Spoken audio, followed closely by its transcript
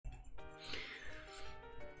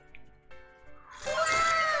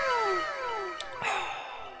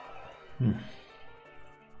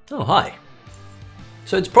Oh, hi.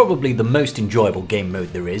 So it's probably the most enjoyable game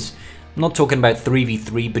mode there is. I'm not talking about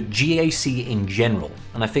 3v3, but GAC in general,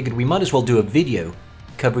 and I figured we might as well do a video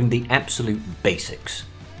covering the absolute basics.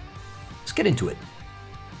 Let's get into it.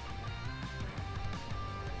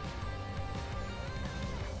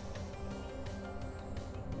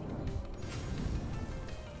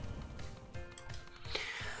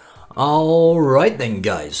 Alright then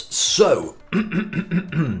guys, so,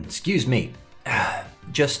 excuse me,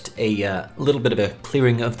 just a little bit of a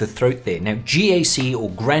clearing of the throat there. Now GAC, or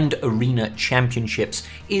Grand Arena Championships,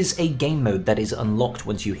 is a game mode that is unlocked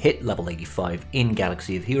once you hit level 85 in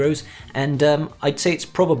Galaxy of Heroes, and I'd say it's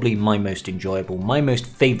probably my most enjoyable, my most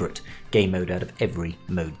favourite game mode out of every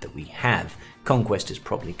mode that we have. Conquest is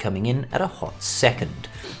probably coming in at a hot second.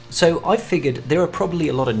 So I figured there are probably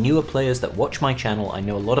a lot of newer players that watch my channel. I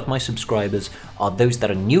know a lot of my subscribers are those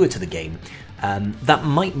that are newer to the game, that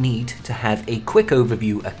might need to have a quick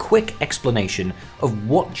overview, a quick explanation of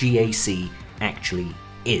what GAC actually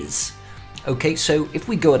is. Okay, so if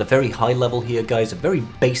we go at a very high level here guys, a very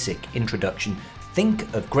basic introduction,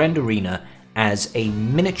 think of Grand Arena as a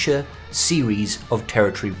miniature series of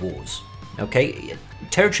territory wars. Okay,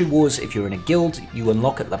 territory wars, if you're in a guild, you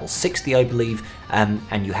unlock at level 60 I believe,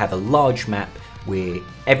 and you have a large map where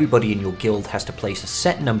everybody in your guild has to place a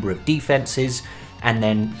set number of defenses, and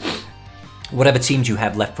then whatever teams you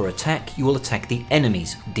have left for attack, you will attack the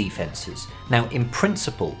enemy's defenses. Now in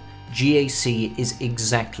principle, GAC is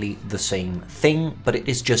exactly the same thing, but it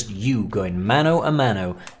is just you going mano a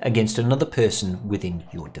mano against another person within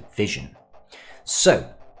your division. So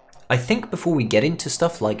I think before we get into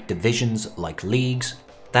stuff like divisions, like leagues,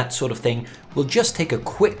 that sort of thing, we'll just take a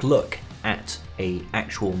quick look at an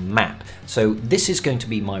actual map. So this is going to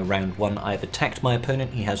be my round one. I've attacked my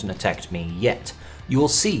opponent, he hasn't attacked me yet. You will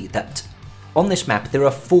see that on this map there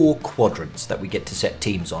are 4 quadrants that we get to set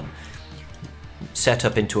teams on, set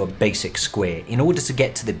up into a basic square. In order to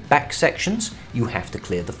get to the back sections, you have to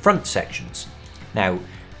clear the front sections. Now,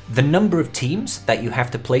 the number of teams that you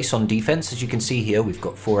have to place on defense, as you can see here, we've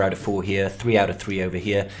got 4 out of 4 here, 3 out of 3 over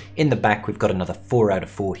here. In the back, we've got another 4 out of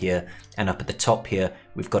 4 here. And up at the top here,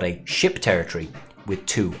 we've got a ship territory with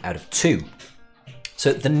 2 out of 2.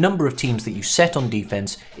 So the number of teams that you set on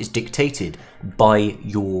defense is dictated by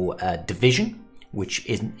your division, which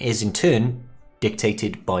is in turn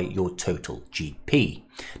dictated by your total GP.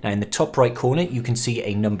 Now in the top right corner you can see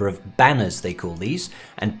a number of banners, they call these,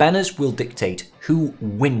 and banners will dictate who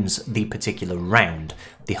wins the particular round.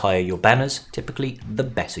 The higher your banners, typically the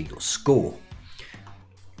better your score.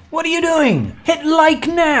 What are you doing? Hit like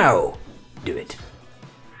now! Do it.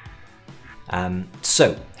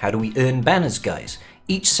 So, how do we earn banners guys?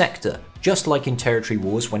 Each sector, just like in Territory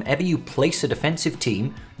Wars, whenever you place a defensive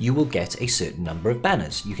team, you will get a certain number of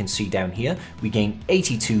banners. You can see down here, we gain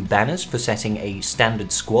 82 banners for setting a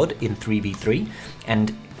standard squad in 3v3,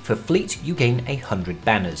 and for fleet, you gain 100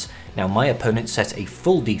 banners. Now my opponent set a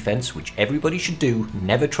full defense, which everybody should do.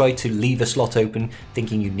 Never try to leave a slot open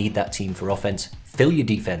thinking you need that team for offense. Fill your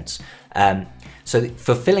defense. So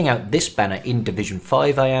for filling out this banner in Division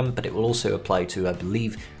 5 I am, but it will also apply to, I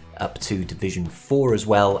believe, up to Division 4 as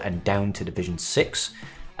well, and down to Division 6,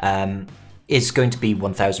 is going to be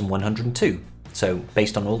 1,102. So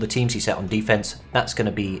based on all the teams he set on defense, that's going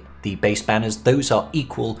to be the base banners. Those are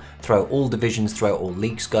equal throughout all divisions, throughout all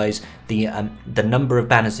leagues, guys. The number of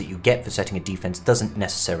banners that you get for setting a defense doesn't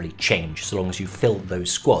necessarily change, so long as you fill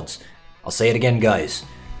those squads. I'll say it again, guys.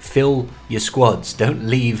 Fill your squads. Don't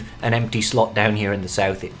leave an empty slot down here in the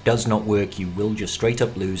south. It does not work. You will just straight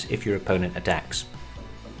up lose if your opponent attacks.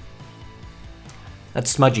 That's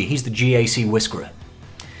Smudgy, he's the GAC Whiskerer.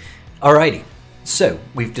 Alrighty, so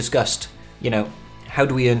we've discussed, you know, how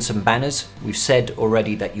do we earn some banners? We've said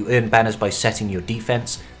already that you earn banners by setting your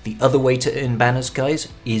defense. The other way to earn banners, guys,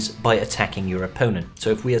 is by attacking your opponent.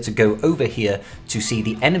 So if we are to go over here to see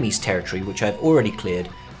the enemy's territory, which I've already cleared,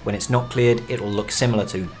 when it's not cleared, it'll look similar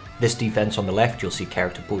to this defense on the left. You'll see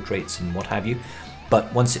character portraits and what have you.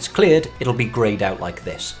 But once it's cleared, it'll be grayed out like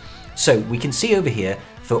this. So we can see over here,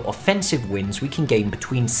 for offensive wins, we can gain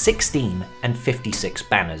between 16 and 56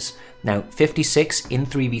 banners. Now, 56 in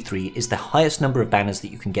 3v3 is the highest number of banners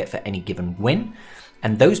that you can get for any given win,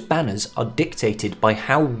 and those banners are dictated by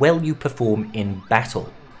how well you perform in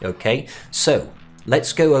battle, okay? So,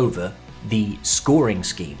 let's go over the scoring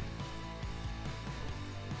scheme.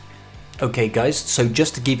 Okay guys, so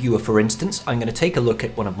just to give you a for instance, I'm going to take a look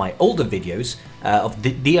at one of my older videos of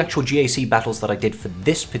the actual GAC battles that I did for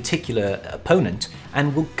this particular opponent,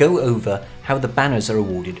 and we'll go over how the banners are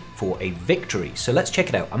awarded for a victory. So let's check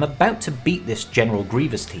it out. I'm about to beat this General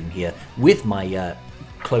Grievous team here with my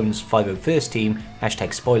Clones 501st team,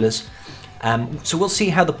 hashtag spoilers. So we'll see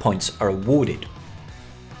how the points are awarded.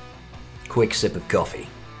 Quick sip of coffee.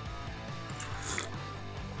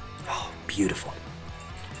 Oh, beautiful.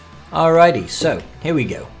 Alrighty, so here we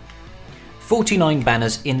go. 49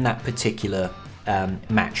 banners in that particular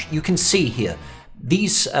match. You can see here,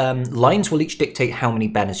 these lines will each dictate how many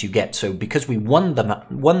banners you get. So because we won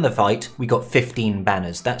the fight, we got 15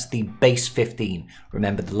 banners. That's the base 15.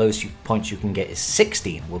 Remember, the lowest points you can get is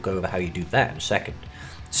 16. We'll go over how you do that in a second.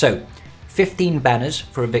 So 15 banners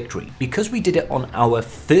for a victory. Because we did it on our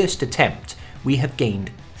first attempt, we have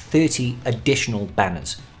gained 30 additional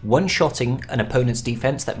banners. One-shotting an opponent's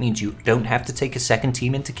defense, that means you don't have to take a second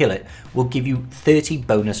team in to kill it, will give you 30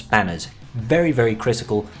 bonus banners. Very, very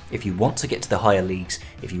critical if you want to get to the higher leagues.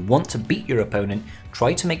 If you want to beat your opponent,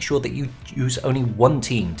 try to make sure that you use only one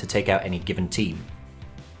team to take out any given team.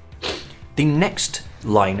 The next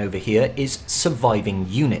line over here is surviving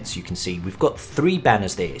units. You can see we've got 3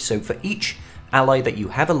 banners there. So for each ally that you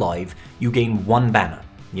have alive, you gain 1 banner.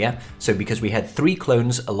 Yeah, so because we had 3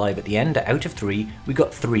 clones alive at the end, out of 3, we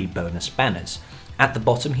got 3 bonus banners. At the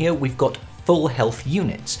bottom here, we've got full health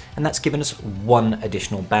units, and that's given us 1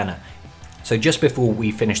 additional banner. So just before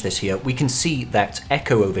we finish this here, we can see that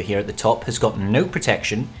Echo over here at the top has got no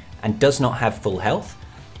protection and does not have full health.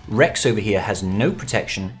 Rex over here has no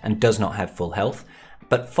protection and does not have full health.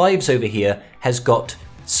 But Fives over here has got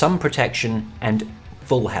some protection and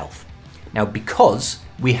full health. Now because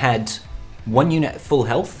we had 1 unit at full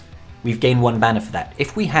health, we've gained 1 banner for that.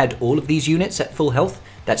 If we had all of these units at full health,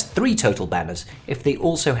 that's 3 total banners. If they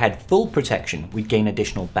also had full protection, we'd gain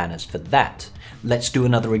additional banners for that. Let's do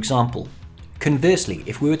another example. Conversely,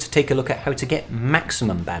 if we were to take a look at how to get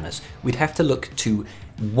maximum banners, we'd have to look to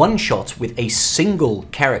one-shot with a single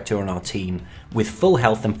character on our team with full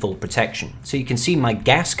health and full protection. So you can see my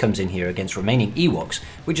GAC comes in here against remaining Ewoks.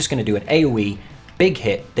 We're just going to do an AoE, big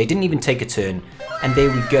hit, they didn't even take a turn, and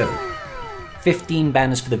there we go. 15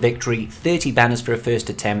 banners for the victory, 30 banners for a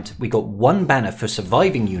first attempt. We got 1 banner for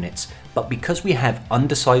surviving units, but because we have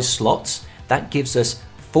undersized slots, that gives us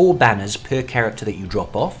 4 banners per character that you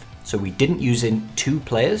drop off. So we didn't use in 2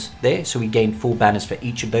 players there, so we gained 4 banners for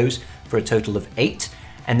each of those for a total of 8.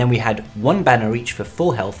 And then we had 1 banner each for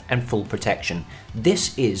full health and full protection.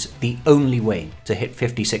 This is the only way to hit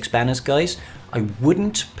 56 banners, guys. I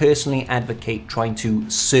wouldn't personally advocate trying to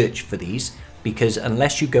search for these, because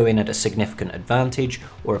unless you go in at a significant advantage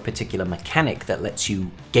or a particular mechanic that lets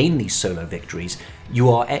you gain these solo victories,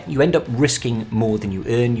 you end up risking more than you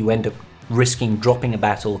earn. You end up risking dropping a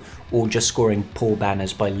battle or just scoring poor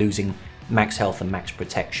banners by losing max health and max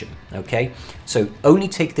protection. Okay, so only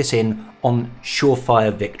take this in on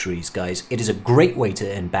surefire victories, guys. It is a great way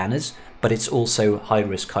to earn banners, but it's also high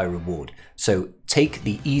risk, high reward. So take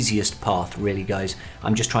the easiest path, really, guys.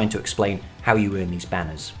 I'm just trying to explain how you earn these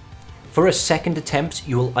banners. For a second attempt,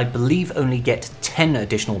 you will, I believe, only get 10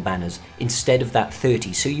 additional banners instead of that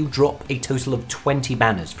 30, so you drop a total of 20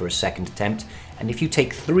 banners for a second attempt, and if you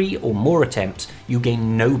take 3 or more attempts, you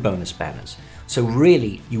gain no bonus banners. So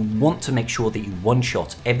really, you want to make sure that you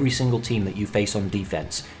one-shot every single team that you face on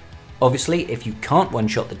defense. Obviously, if you can't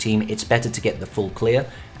one-shot the team, it's better to get the full clear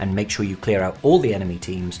and make sure you clear out all the enemy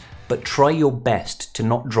teams, but try your best to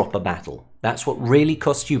not drop a battle. That's what really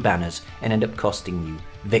costs you banners and end up costing you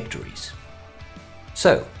victories.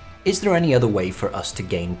 So, is there any other way for us to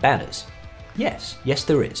gain banners? Yes,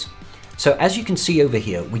 there is. So as you can see over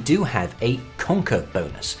here, we do have a Conquer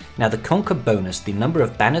bonus. Now the Conquer bonus, the number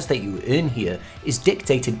of banners that you earn here, is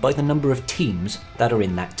dictated by the number of teams that are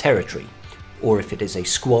in that territory, or if it is a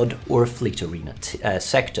squad or a fleet arena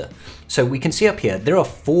sector. So we can see up here, there are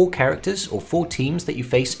 4 characters or 4 teams that you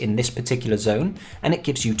face in this particular zone, and it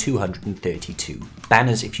gives you 232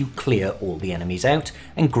 banners if you clear all the enemies out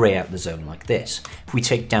and grey out the zone like this. If we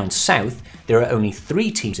take down south, there are only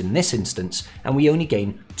 3 teams in this instance, and we only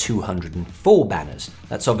gain 204 banners.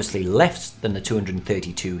 That's obviously less than the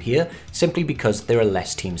 232 here, simply because there are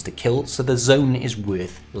less teams to kill, so the zone is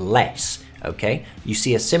worth less. Okay, you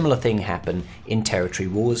see a similar thing happen in territory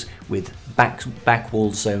wars with back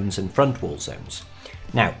wall zones and front wall zones.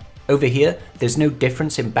 Now, over here, there's no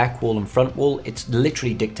difference in back wall and front wall. It's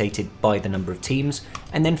literally dictated by the number of teams,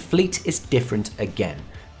 and then fleet is different again.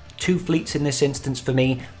 2 fleets in this instance for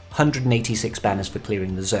me, 186 banners for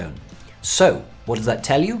clearing the zone. So, what does that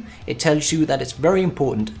tell you? It tells you that it's very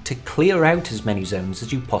important to clear out as many zones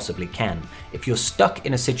as you possibly can. If you're stuck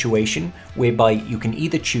in a situation whereby you can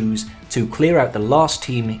either choose to clear out the last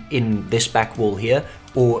team in this back wall here,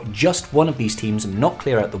 or just one of these teams and not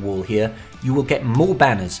clear out the wall here, you will get more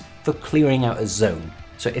banners for clearing out a zone.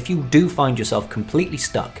 So if you do find yourself completely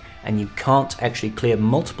stuck and you can't actually clear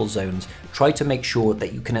multiple zones, try to make sure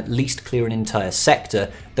that you can at least clear an entire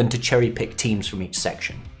sector than to cherry pick teams from each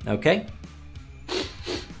section, okay?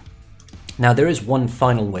 Now there is one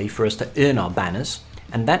final way for us to earn our banners,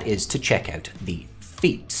 and that is to check out the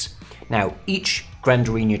feats. Now each Grand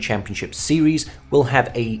Arena Championship series will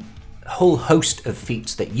have a whole host of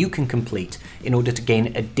feats that you can complete in order to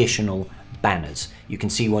gain additional banners. You can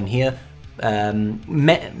see one here,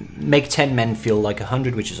 make 10 men feel like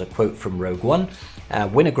 100, which is a quote from Rogue One.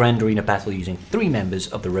 Win a Grand Arena battle using 3 members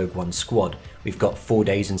of the Rogue One squad. We've got 4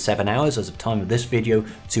 days and 7 hours as of time of this video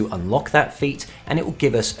to unlock that feat, and it will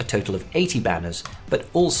give us a total of 80 banners, but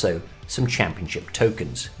also some championship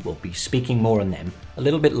tokens. We'll be speaking more on them a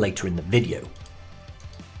little bit later in the video.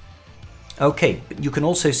 Okay, but you can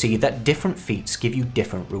also see that different feats give you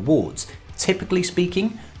different rewards. Typically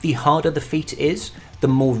speaking, the harder the feat is, the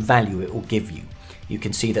more value it will give you. You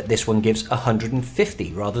can see that this one gives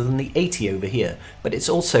 150 rather than the 80 over here, but it's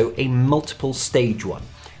also a multiple stage one.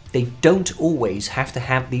 They don't always have to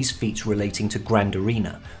have these feats relating to Grand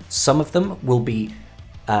Arena. Some of them will be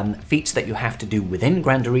feats that you have to do within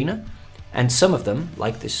Grand Arena, and some of them,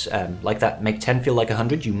 like this, like that make 10 feel like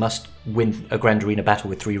 100, you must win a Grand Arena battle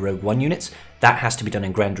with 3 Rogue One units. That has to be done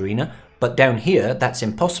in Grand Arena. But down here, that's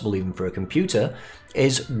impossible even for a computer,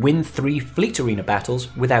 is win 3 Fleet Arena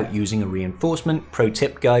battles without using a reinforcement. Pro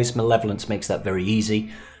tip, guys, Malevolence makes that very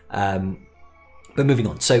easy. But moving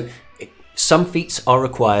on. So some feats are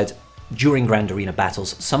required during Grand Arena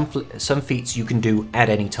battles. Some feats you can do at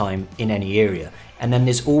any time in any area. And then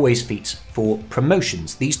there's always feats for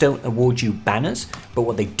promotions. These don't award you banners, but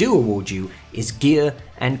what they do award you is gear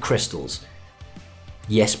and crystals.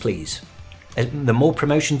 Yes, please. The more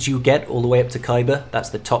promotions you get all the way up to Kyber, that's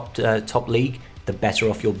the top league, the better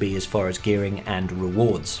off you'll be as far as gearing and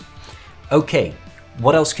rewards. Okay,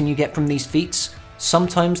 what else can you get from these feats?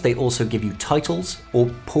 Sometimes they also give you titles or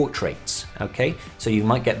portraits, okay? So you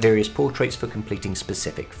might get various portraits for completing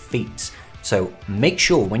specific feats. So make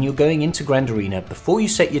sure when you're going into Grand Arena, before you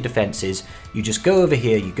set your defenses, you just go over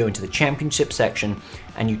here, you go into the championship section,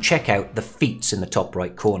 and you check out the feats in the top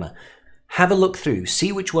right corner. Have a look through,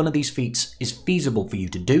 see which one of these feats is feasible for you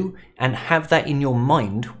to do, and have that in your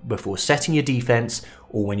mind before setting your defense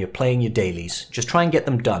or when you're playing your dailies. Just try and get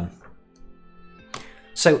them done.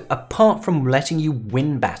 So apart from letting you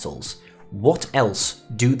win battles, what else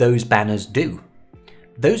do those banners do?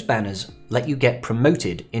 Those banners let you get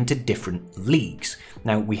promoted into different leagues.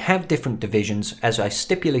 Now we have different divisions. As I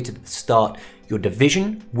stipulated at the start, your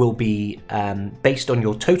division will be based on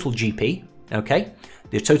your total GP, okay?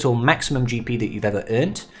 The total maximum GP that you've ever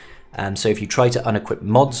earned. So if you try to unequip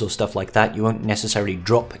mods or stuff like that, you won't necessarily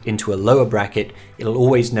drop into a lower bracket. It'll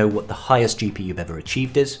always know what the highest GP you've ever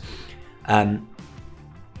achieved is.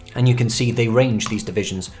 And you can see they range these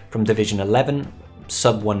divisions from Division 11,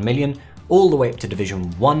 sub 1 million, all the way up to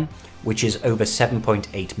Division 1, which is over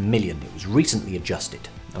 7.8 million. It was recently adjusted,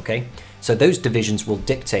 okay? So those divisions will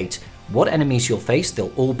dictate what enemies you'll face.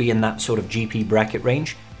 They'll all be in that sort of GP bracket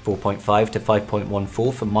range, 4.5 to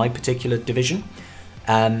 5.14 for my particular division.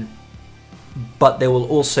 But they will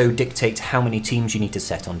also dictate how many teams you need to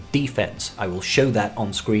set on defense. I will show that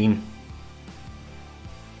on screen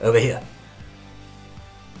over here.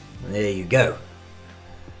 There you go.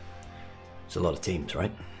 It's a lot of teams,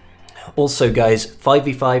 right? Also, guys,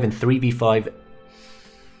 5v5 and 3v5,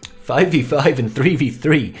 5v5 and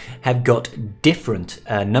 3v3 have got different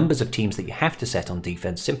numbers of teams that you have to set on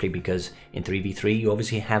defense, simply because in 3v3 you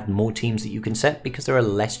obviously have more teams that you can set because there are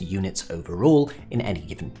less units overall in any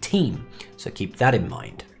given team. So keep that in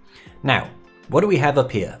mind. Now, what do we have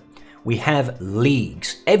up here? We have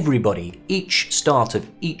leagues. Everybody, each start of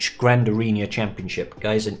each Grand Arena Championship,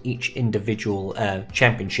 guys, and each individual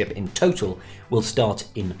championship in total will start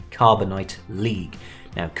in Carbonite League.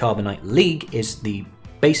 Now, Carbonite League is the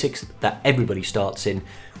basics that everybody starts in.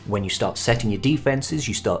 When you start setting your defenses,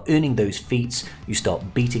 you start earning those feats, you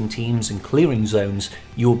start beating teams and clearing zones,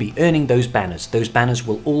 you'll be earning those banners. Those banners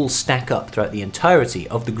will all stack up throughout the entirety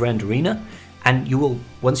of the Grand Arena, and you will,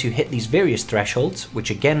 once you hit these various thresholds,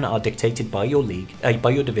 which again are dictated by your league,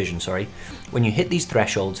 by your division, sorry, when you hit these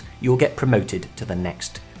thresholds, you'll get promoted to the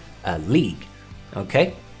next league,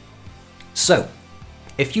 okay? So,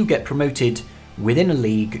 if you get promoted within a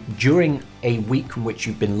league during a week in which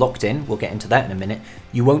you've been locked in, we'll get into that in a minute,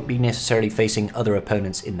 you won't be necessarily facing other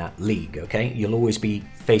opponents in that league, okay? You'll always be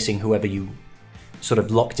facing whoever you sort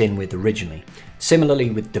of locked in with originally.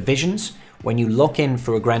 Similarly with divisions, when you lock in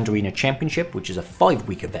for a Grand Arena Championship, which is a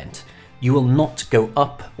 5-week event, you will not go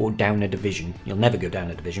up or down a division. You'll never go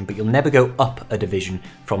down a division, but you'll never go up a division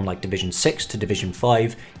from like Division 6 to Division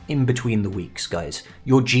 5 in between the weeks, guys.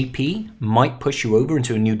 Your GP might push you over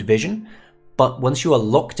into a new division, but once you are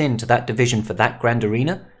locked into that division for that Grand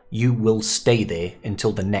Arena, you will stay there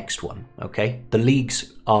until the next one, okay? The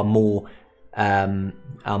leagues are more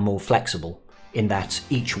flexible in that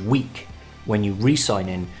each week when you re-sign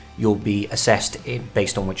in, you'll be assessed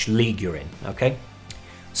based on which league you're in, okay?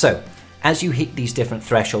 So, as you hit these different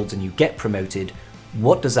thresholds and you get promoted,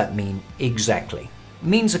 what does that mean exactly? It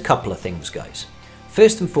means a couple of things, guys.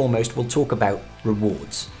 First and foremost, we'll talk about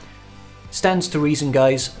rewards. Stands to reason,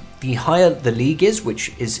 guys, the higher the league is,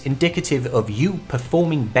 which is indicative of you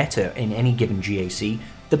performing better in any given GAC,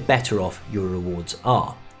 the better off your rewards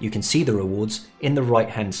are. You can see the rewards in the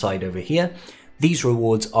right-hand side over here. These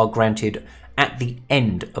rewards are granted at the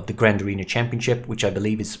end of the Grand Arena Championship, which I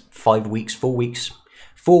believe is 5 weeks, 4 weeks.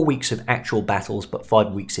 4 weeks of actual battles, but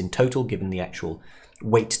 5 weeks in total, given the actual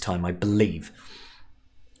wait time, I believe.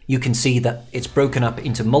 You can see that it's broken up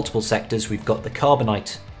into multiple sectors. We've got the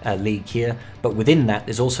Carbonite League here, but within that,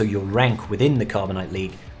 there's also your rank within the Carbonite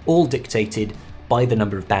League, all dictated by the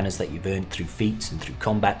number of banners that you've earned through feats and through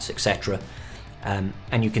combats, etc.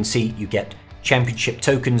 And you can see you get championship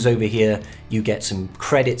tokens over here, you get some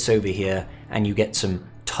credits over here, and you get some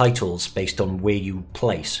titles based on where you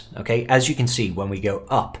place, okay? As you can see, when we go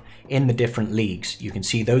up in the different leagues, you can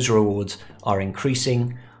see those rewards are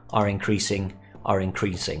increasing, and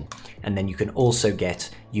then you can also get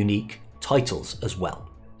unique titles as well.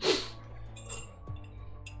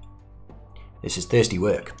 This is thirsty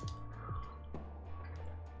work.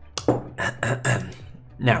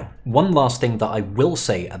 Now, one last thing that I will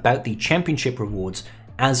say about the championship rewards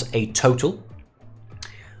as a total,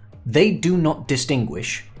 they do not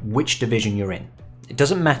distinguish which division you're in. It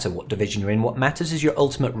doesn't matter what division you're in. What matters is your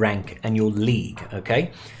ultimate rank and your league,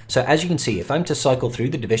 okay? So as you can see, if I'm to cycle through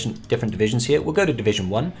the different divisions here, we'll go to Division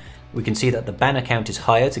 1. We can see that the banner count is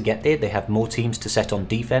higher to get there. They have more teams to set on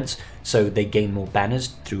defense, so they gain more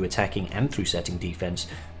banners through attacking and through setting defense.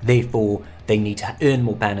 Therefore, they need to earn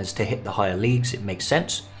more banners to hit the higher leagues. It makes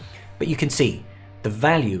sense. But you can see the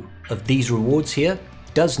value of these rewards here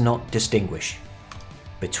does not distinguish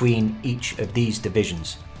between each of these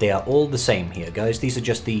divisions. They are all the same here, guys. These are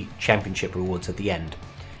just the championship rewards at the end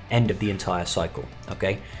of the entire cycle,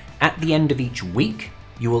 okay? At the end of each week,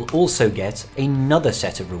 you will also get another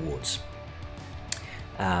set of rewards.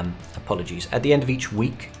 Apologies. At the end of each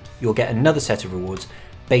week, you'll get another set of rewards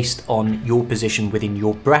based on your position within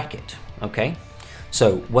your bracket, okay?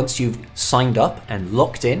 So once you've signed up and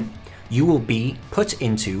locked in, you will be put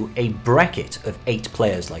into a bracket of 8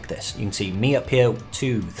 players like this. You can see me up here,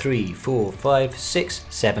 2, 3, 4, 5, 6,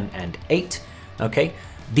 7, and 8. Okay,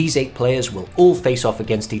 these 8 players will all face off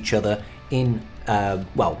against each other in,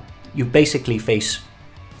 well, you basically face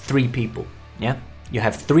 3 people, yeah? You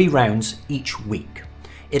have 3 rounds each week.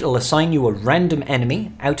 It'll assign you a random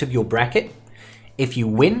enemy out of your bracket. If you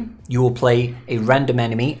win, you will play a random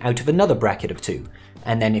enemy out of another bracket of 2.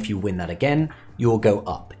 And then if you win that again, you'll go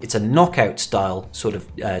up. It's a knockout style sort of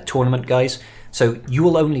tournament, guys. So you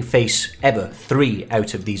will only face ever 3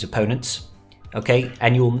 out of these opponents, okay?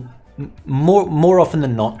 And you'll, more often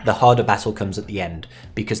than not, the harder battle comes at the end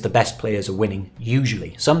because the best players are winning,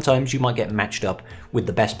 usually. Sometimes you might get matched up with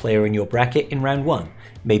the best player in your bracket in round 1.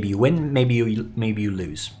 Maybe you win, maybe you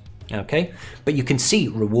lose. Okay, but you can see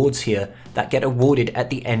rewards here that get awarded at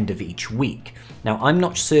the end of each week. Now, I'm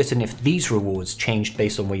not certain if these rewards changed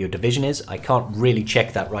based on where your division is. I can't really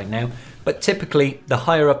check that right now, but typically the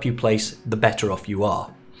higher up you place, the better off you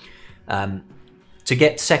are. To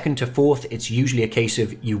get 2nd to 4th, it's usually a case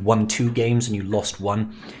of you won 2 games and you lost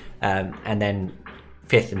 1, and then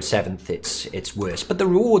 5th and 7th, it's worse. But the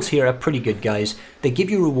rewards here are pretty good, guys. They give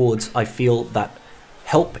you rewards, I feel, that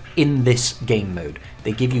help in this game mode.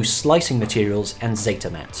 They give you slicing materials and Zeta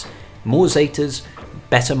mats. More Zetas,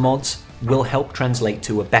 better mods will help translate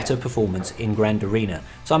to a better performance in Grand Arena.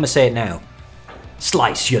 So I'm gonna say it now.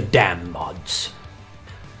 Slice your damn mods.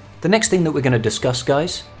 The next thing that we're gonna discuss,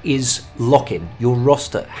 guys, is lock-in, your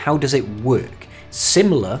roster. How does it work?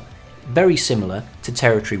 Similar, very similar to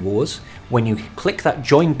Territory Wars. When you click that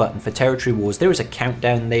join button for Territory Wars, there is a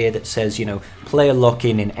countdown there that says, you know, player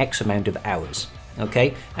lock-in in X amount of hours.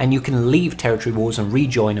 Okay, and you can leave Territory Wars and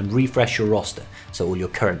rejoin and refresh your roster. So all your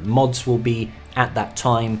current mods will be at that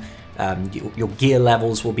time, your gear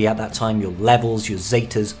levels will be at that time, your levels, your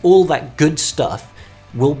Zetas, all that good stuff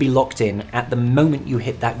will be locked in at the moment you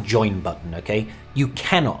hit that join button, okay? You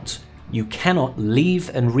cannot leave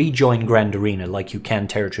and rejoin Grand Arena like you can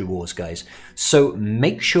Territory Wars, guys. So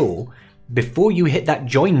make sure before you hit that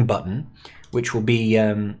join button, which will be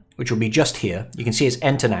just here. You can see it's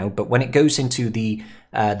enter now, but when it goes into the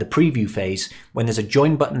preview phase, when there's a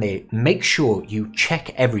join button there, make sure you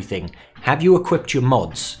check everything. Have you equipped your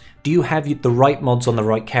mods? Do you have the right mods on the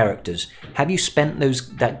right characters? Have you spent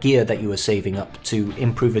that gear that you were saving up to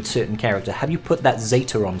improve a certain character? Have you put that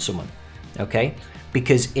Zeta on someone? Okay?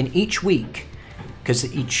 Because in each week,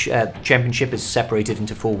 because each championship is separated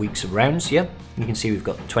into 4 weeks of rounds, yeah? You can see we've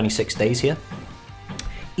got 26 days here.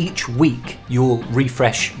 Each week, you'll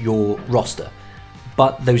refresh your roster.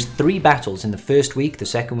 But those 3 battles in the first week, the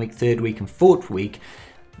second week, third week, and fourth week,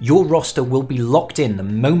 your roster will be locked in the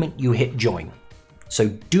moment you hit join. So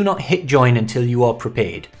do not hit join until you are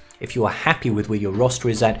prepared. If you are happy with where your roster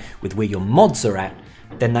is at, with where your mods are at,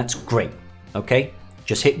 then that's great, okay?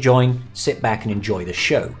 Just hit join, sit back and enjoy the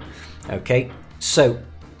show, okay? So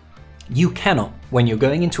you cannot, when you're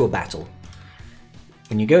going into a battle,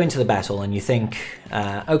 when you go into the battle and you think,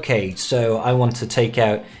 okay, so I want to take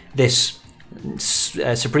out this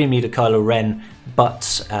Supreme Leader Kylo Ren,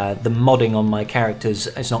 but the modding on my characters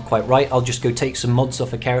is not quite right, I'll just go take some mods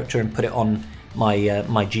off a character and put it on my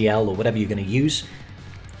GL or whatever you're going to use.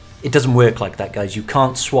 It doesn't work like that, guys. You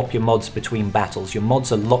can't swap your mods between battles. Your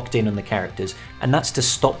mods are locked in on the characters, and that's to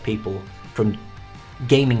stop people from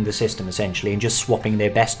gaming the system essentially and just swapping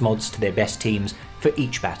their best mods to their best teams for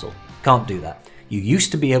each battle. Can't do that. You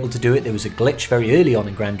used to be able to do it. There was a glitch very early on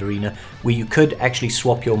in Grand Arena where you could actually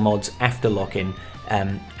swap your mods after lock-in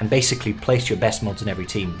and basically place your best mods in every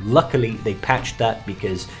team. Luckily, they patched that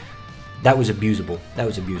because that was abusable. That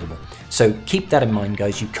was abusable. So keep that in mind,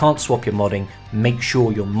 guys. You can't swap your modding. Make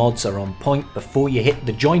sure your mods are on point before you hit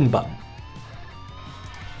the join button.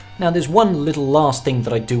 Now there's one little last thing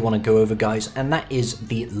that I do want to go over, guys, and that is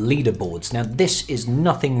the leaderboards. Now this is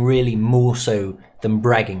nothing really more so than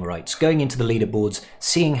bragging rights. Going into the leaderboards,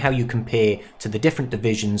 seeing how you compare to the different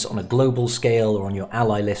divisions on a global scale or on your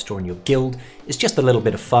ally list or on your guild is just a little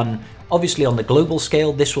bit of fun. Obviously on the global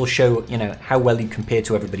scale, this will show, you know, how well you compare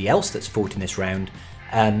to everybody else that's fought in this round.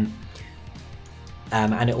 And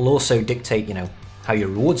it will also dictate, you know, how your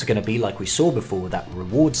rewards are going to be, like we saw before with that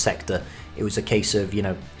reward sector. It was a case of, you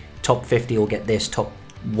know, top 50 will get this, top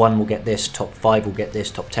 1 will get this, top 5 will get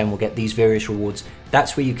this, top 10 will get these various rewards.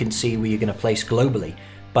 That's where you can see where you're going to place globally.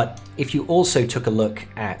 But if you also took a look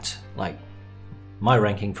at, like, my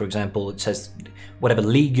ranking, for example, it says whatever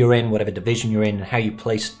league you're in, whatever division you're in, and how you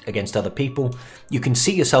place against other people, you can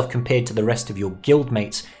see yourself compared to the rest of your guild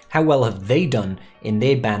mates. How well have they done in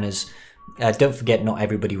their banners? Don't forget, not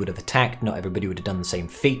everybody would have attacked, not everybody would have done the same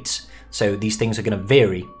feats, so these things are going to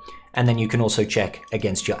vary. And then you can also check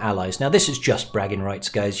against your allies. Now this is just bragging rights,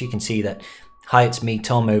 guys. You can see that, hi, it's me,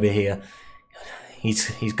 Tom, over here.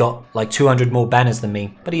 He's got like 200 more banners than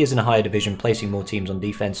me, but he is in a higher division, placing more teams on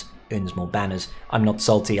defense, earns more banners. I'm not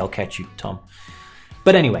salty, I'll catch you, Tom.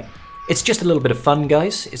 But anyway, it's just a little bit of fun,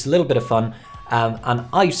 guys. It's a little bit of fun. And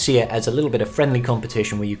I see it as a little bit of friendly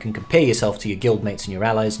competition where you can compare yourself to your guildmates and your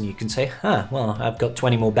allies, and you can say, huh, well, I've got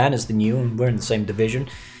 20 more banners than you, and we're in the same division.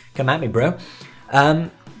 Come at me, bro.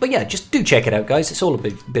 But yeah, just do check it out, guys. It's all a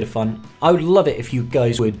bit of fun. I would love it if you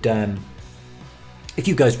guys would take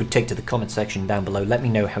to the comment section down below. Let me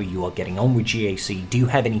know how you are getting on with GAC. Do you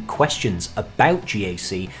have any questions about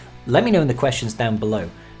GAC? Let me know in the questions down below,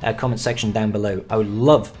 comment section down below. I would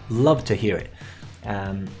love to hear it.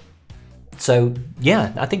 So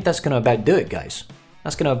yeah, I think that's going to about do it, guys.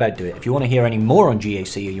 That's going to about do it. If you want to hear any more on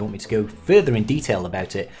GAC or you want me to go further in detail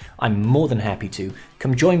about it, I'm more than happy to.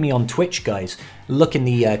 Come join me on Twitch, guys. Look in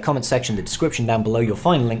the comment section, the description down below. You'll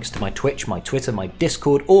find links to my Twitch, my Twitter, my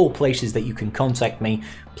Discord, all places that you can contact me.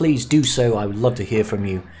 Please do so. I would love to hear from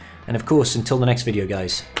you. And of course, until the next video,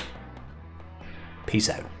 guys, peace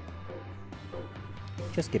out.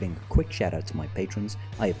 Just giving a quick shout out to my patrons.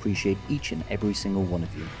 I appreciate each and every single one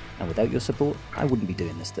of you. And without your support, I wouldn't be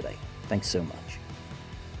doing this today. Thanks so much.